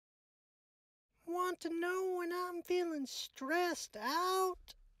want to know when I'm feeling stressed out?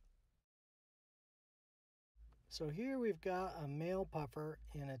 So here we've got a male puffer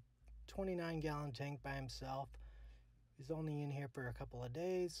in a 29-gallon tank by himself. He's only in here for a couple of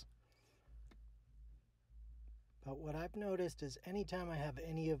days. But what I've noticed is anytime I have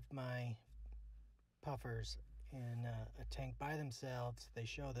any of my puffers in a tank by themselves, they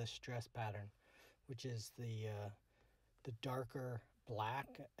show this stress pattern, which is the darker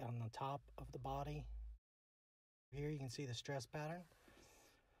black on the top of the body. Here you can see the stress pattern.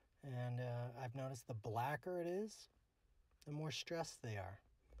 And I've noticed the blacker it is, the more stressed they are.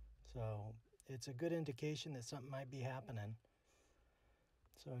 So it's a good indication that something might be happening.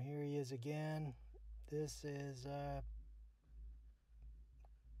 So here he is again. This is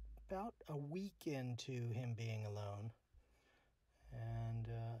about a week into him being alone. And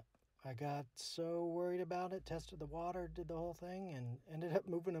I got so worried about it, tested the water, did the whole thing, and ended up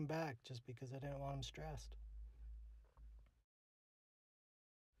moving him back just because I didn't want him stressed.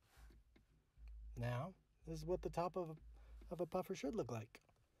 Now, this is what the top of a puffer should look like.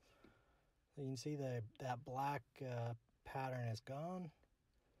 So you can see that black pattern is gone.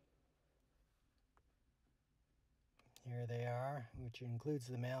 Here they are, which includes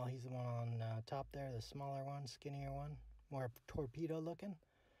the male. He's the one on top there, the smaller one, skinnier one, more torpedo looking.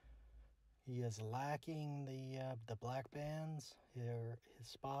 He is lacking the black bands. His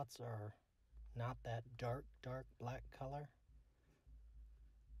spots are not that dark black color.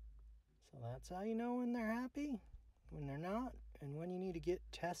 So that's how you know when they're happy, when they're not, and when you need to get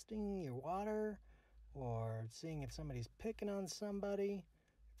testing your water or seeing if somebody's picking on somebody,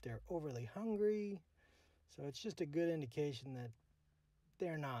 if they're overly hungry. So it's just a good indication that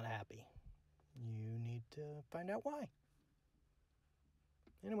they're not happy. You need to find out why.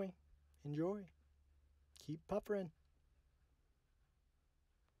 Anyway, enjoy. Keep puffering.